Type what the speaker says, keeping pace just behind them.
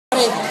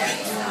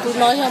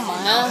nói cho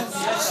Maya.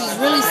 She's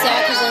really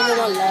sad because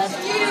everyone left.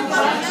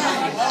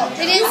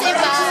 They didn't say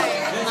bye.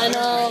 I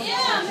know.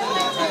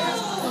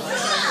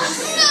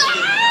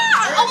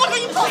 Oh my god,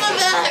 you pulled my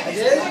back.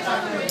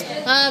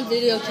 I'm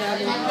video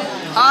camming.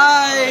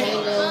 Hi.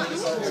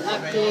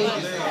 Acting.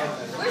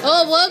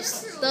 Oh, whoops.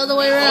 The other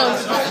way around.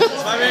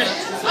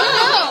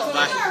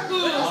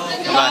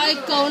 Bye,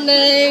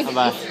 Conan.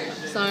 Bye.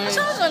 Sorry. I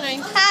was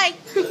wondering. Hi.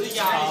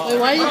 Wait,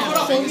 why are you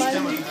saying bye to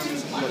me?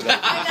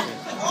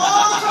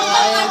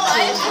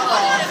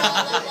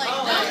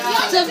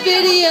 It's a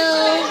video.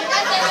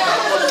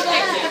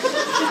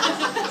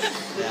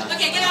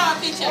 Okay, get out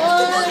of the picture.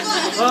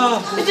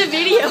 It's a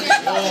video.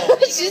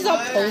 She's not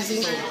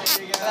posing.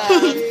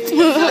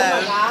 Hello.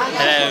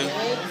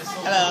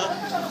 Hello.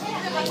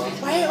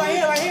 Right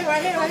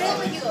here.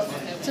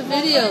 It's a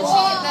video.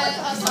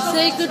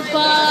 Say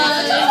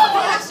goodbye.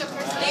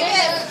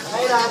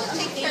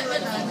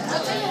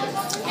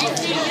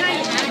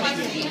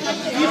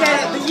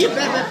 You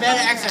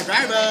better accent,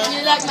 right, bro?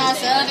 You like my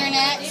southern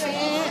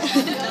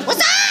accent?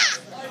 What's up?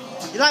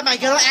 You like my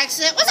girl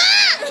accent? What's up?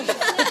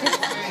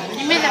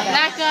 You made that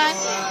black guy.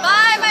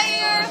 Bye, my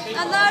ear.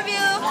 I love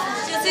you.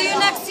 See you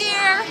next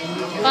year.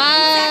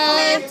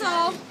 Bye.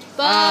 Sacramento.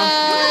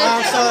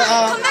 Bye.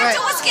 Come back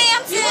to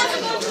Wisconsin.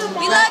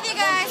 We love you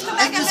guys. Come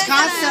back and visit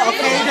Wisconsin, us.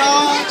 okay,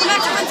 dog? Come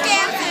back to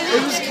Wisconsin.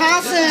 In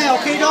Wisconsin,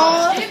 okay,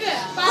 dog?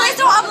 Please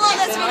don't upload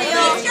this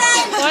video.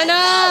 Why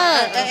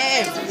not?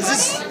 Hey, is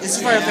this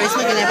for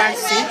Facebook and everybody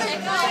to see?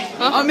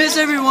 Huh? I miss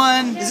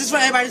everyone. Is this for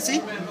everybody to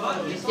see?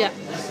 Yeah.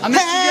 I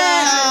miss you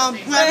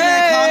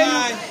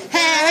guys.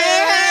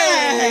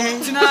 Hey,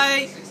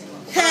 tonight.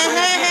 Hey.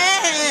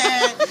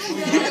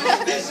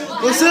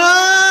 What's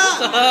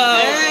up?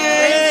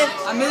 Hey,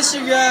 I miss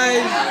you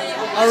guys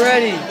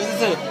already.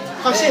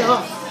 Oh shit,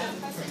 huh?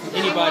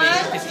 Anybody,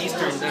 it's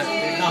Eastern.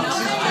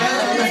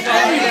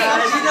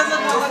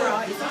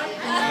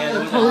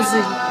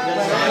 Posing.